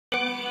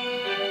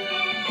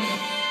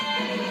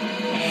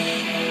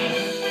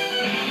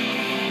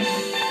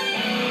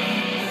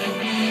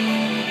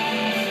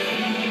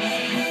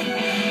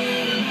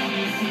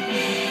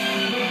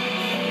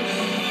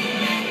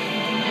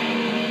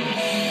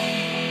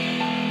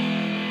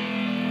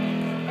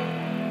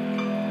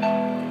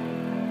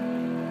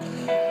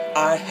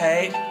I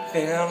hate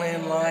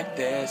feeling like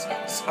this.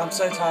 I'm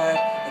so tired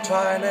of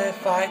trying to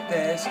fight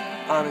this.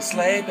 I'm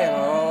asleep and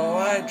all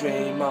I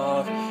dream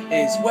of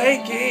is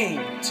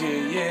waking to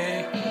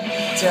you.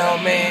 Tell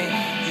me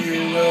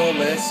you will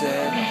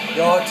listen.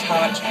 Your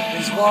touch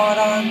is what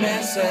I'm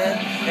missing.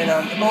 And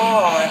the more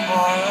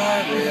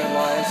I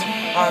realize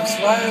I'm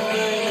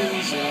slowly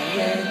losing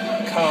you.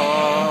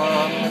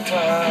 Comatose.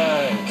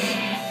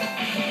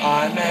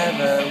 I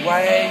never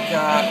wake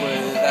up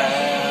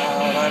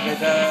without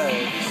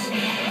overdose.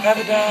 I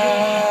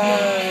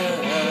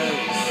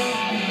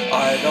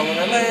don't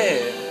wanna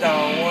live,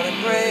 don't wanna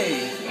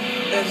breathe.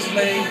 Just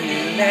leave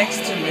you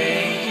next to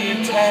me.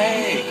 You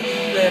take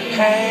the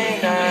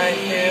pain I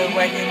feel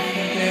waking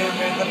you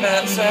with the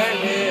felt so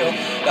real.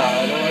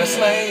 I don't wanna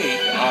sleep,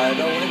 I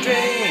don't wanna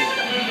dream.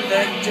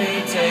 The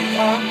dreams they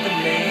comfort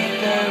me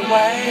the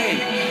way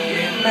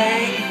you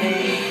make me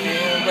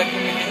feel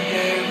waking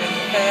you with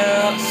the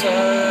felt so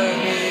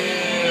real.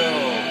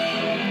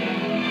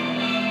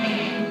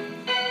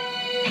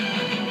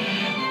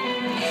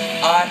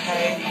 I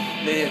hate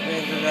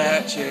living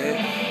without you,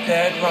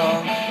 dead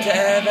wrong to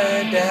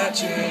ever doubt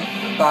you.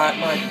 But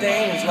my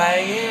demons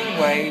laying,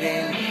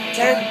 waiting,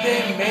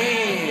 tempting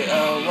me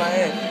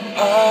away.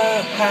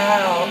 Oh,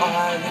 how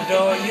I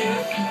adore you.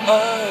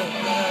 Oh,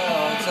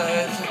 how I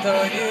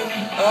adore you.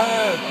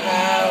 Oh,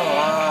 how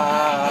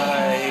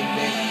I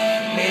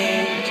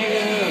need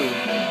you.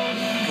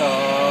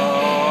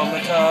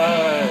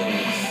 Comatose.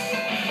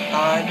 I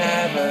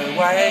never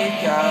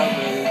wake up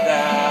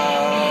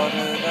without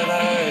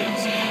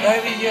those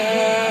over you.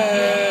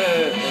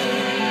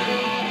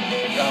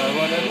 Don't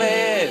wanna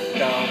live,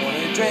 don't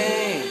wanna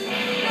dream.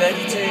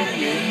 Ready to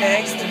you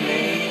next to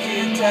me.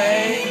 You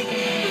take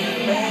the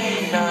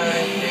pain I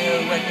feel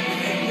waking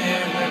me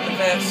here with the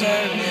best so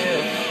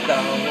real.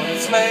 Don't wanna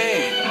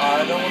sleep, I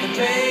don't wanna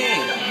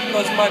dream.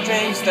 Cause my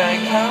dreams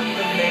don't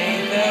comfort me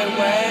the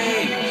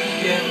way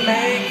you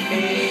make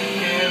me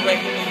feel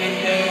waking me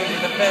here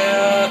with the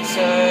belt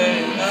so.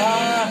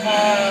 Oh,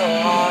 how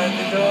I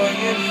adore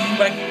you,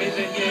 waking me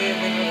to you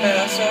with the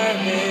belt so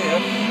real.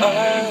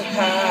 Oh,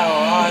 how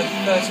I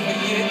thirst for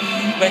you,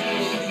 waking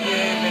me to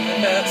you with the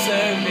belt so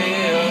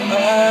real.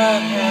 Oh,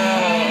 how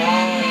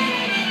I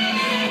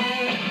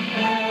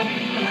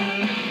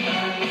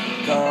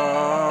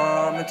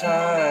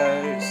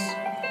comatose.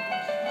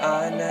 I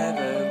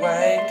never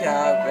wake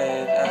up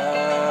with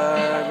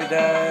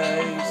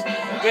overdose.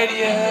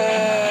 Radio.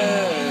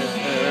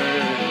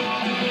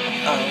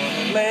 I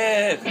wanna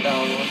live, I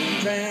wanna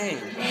dream.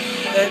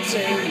 Let's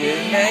see you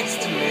next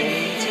to me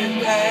to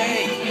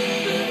pain.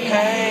 The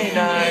pain I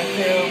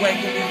feel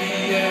waking in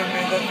the air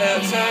with a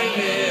felt so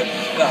real.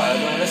 I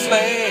don't wanna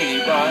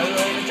sleep, I don't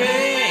wanna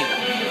dream.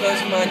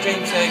 Cause my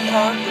dreams they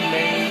come to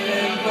me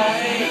the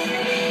way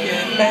you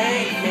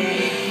make me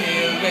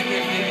feel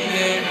waking in the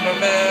air with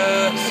a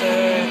felt so.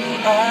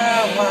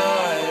 Oh,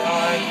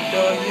 I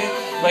adore you,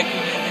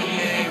 waking in the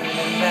air with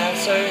a felt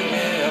so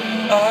real.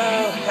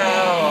 Oh,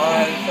 how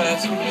I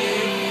thirst for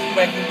you,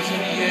 waking to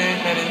you,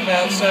 and it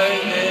felt so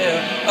real.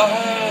 Oh,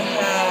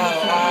 how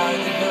I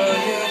adore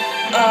you.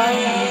 Oh,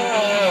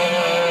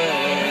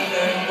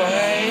 the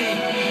way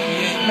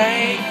you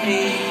make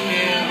me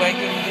feel,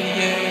 waking to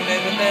you,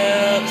 and it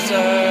felt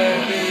so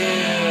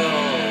real.